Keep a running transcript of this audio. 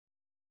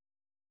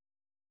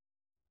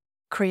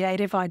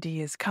Creative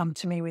ideas come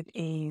to me with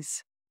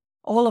ease.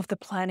 All of the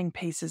planning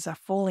pieces are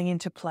falling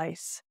into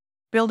place.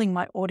 Building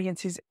my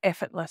audience is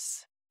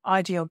effortless.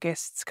 Ideal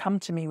guests come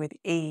to me with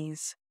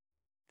ease.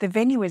 The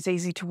venue is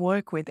easy to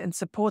work with and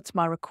supports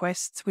my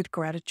requests with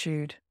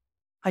gratitude.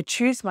 I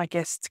choose my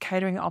guests'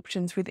 catering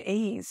options with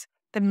ease.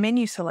 The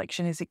menu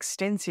selection is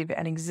extensive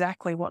and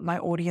exactly what my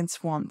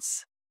audience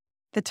wants.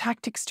 The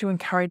tactics to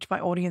encourage my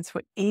audience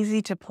were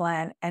easy to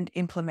plan and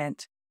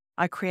implement.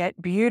 I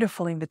create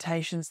beautiful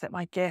invitations that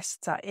my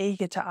guests are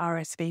eager to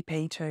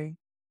RSVP to.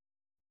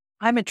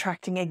 I'm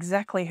attracting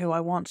exactly who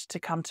I want to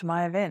come to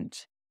my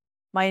event.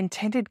 My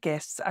intended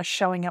guests are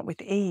showing up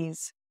with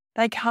ease.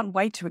 They can't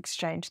wait to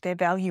exchange their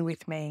value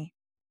with me.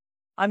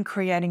 I'm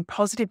creating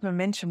positive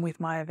momentum with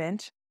my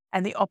event,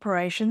 and the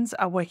operations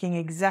are working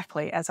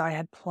exactly as I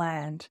had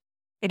planned.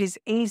 It is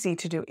easy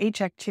to do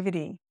each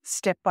activity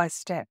step by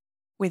step,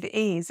 with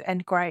ease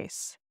and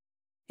grace.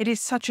 It is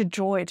such a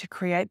joy to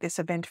create this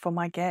event for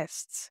my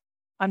guests.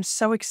 I'm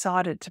so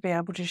excited to be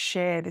able to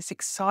share this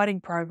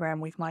exciting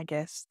program with my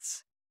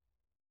guests.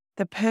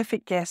 The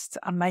perfect guests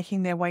are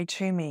making their way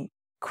to me,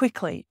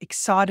 quickly,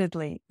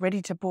 excitedly,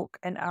 ready to book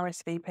an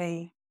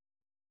RSVP.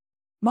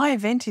 My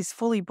event is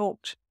fully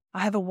booked. I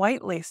have a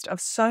wait list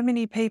of so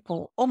many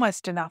people,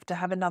 almost enough to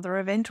have another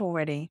event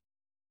already.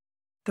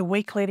 The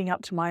week leading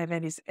up to my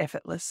event is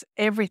effortless.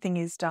 Everything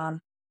is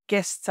done.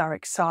 Guests are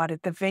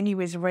excited. The venue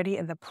is ready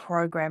and the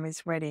program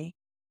is ready.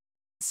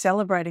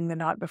 Celebrating the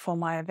night before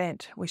my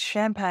event with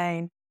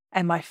champagne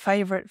and my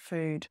favourite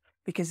food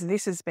because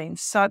this has been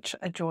such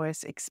a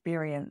joyous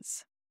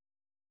experience.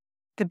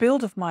 The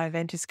build of my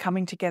event is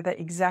coming together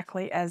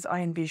exactly as I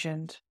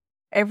envisioned.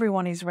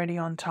 Everyone is ready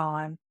on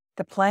time.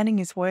 The planning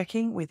is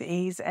working with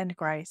ease and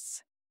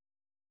grace.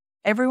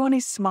 Everyone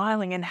is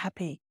smiling and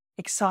happy,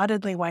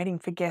 excitedly waiting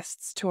for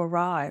guests to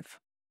arrive.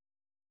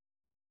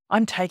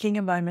 I'm taking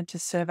a moment to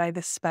survey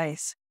the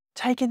space,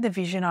 take in the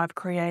vision I've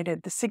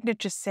created, the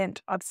signature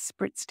scent I've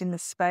spritzed in the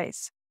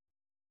space.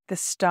 The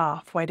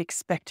staff wait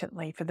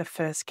expectantly for the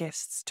first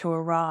guests to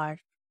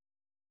arrive.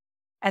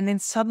 And then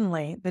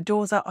suddenly the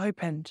doors are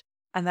opened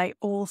and they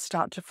all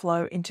start to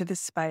flow into the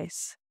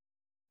space.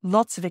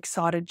 Lots of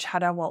excited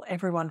chatter while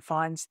everyone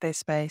finds their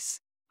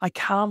space. I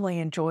calmly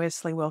and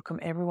joyously welcome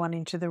everyone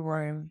into the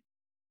room.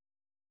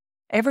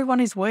 Everyone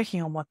is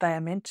working on what they are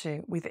meant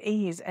to. With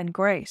ease and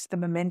grace, the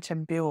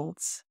momentum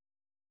builds.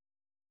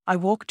 I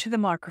walk to the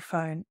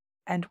microphone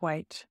and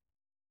wait.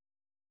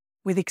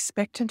 With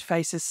expectant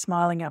faces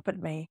smiling up at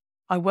me,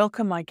 I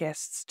welcome my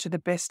guests to the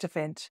best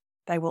event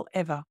they will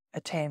ever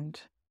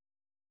attend.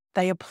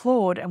 They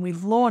applaud and we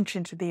launch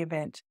into the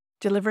event,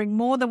 delivering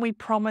more than we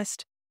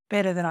promised,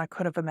 better than I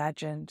could have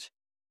imagined.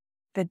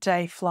 The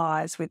day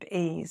flies with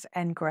ease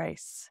and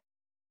grace.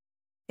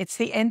 It's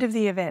the end of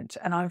the event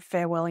and I'm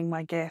farewelling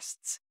my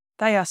guests.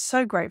 They are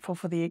so grateful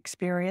for the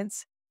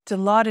experience,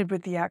 delighted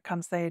with the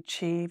outcomes they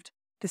achieved,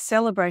 the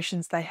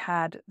celebrations they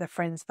had, the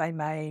friends they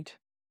made.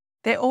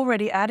 They're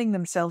already adding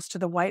themselves to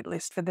the wait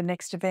list for the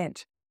next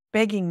event,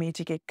 begging me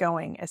to get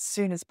going as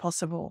soon as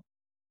possible.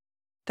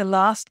 The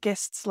last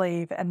guests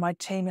leave and my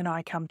team and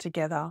I come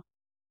together.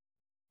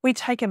 We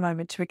take a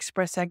moment to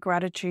express our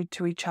gratitude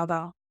to each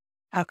other,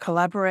 our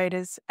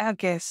collaborators, our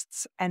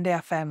guests, and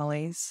our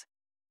families.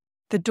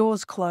 The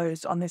doors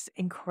close on this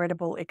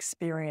incredible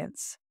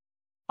experience.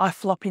 I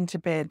flop into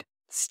bed,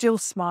 still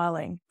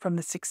smiling from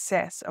the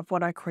success of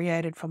what I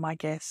created for my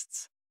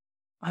guests.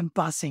 I'm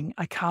buzzing,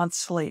 I can't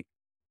sleep,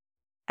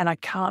 and I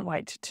can't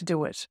wait to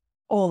do it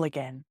all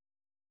again.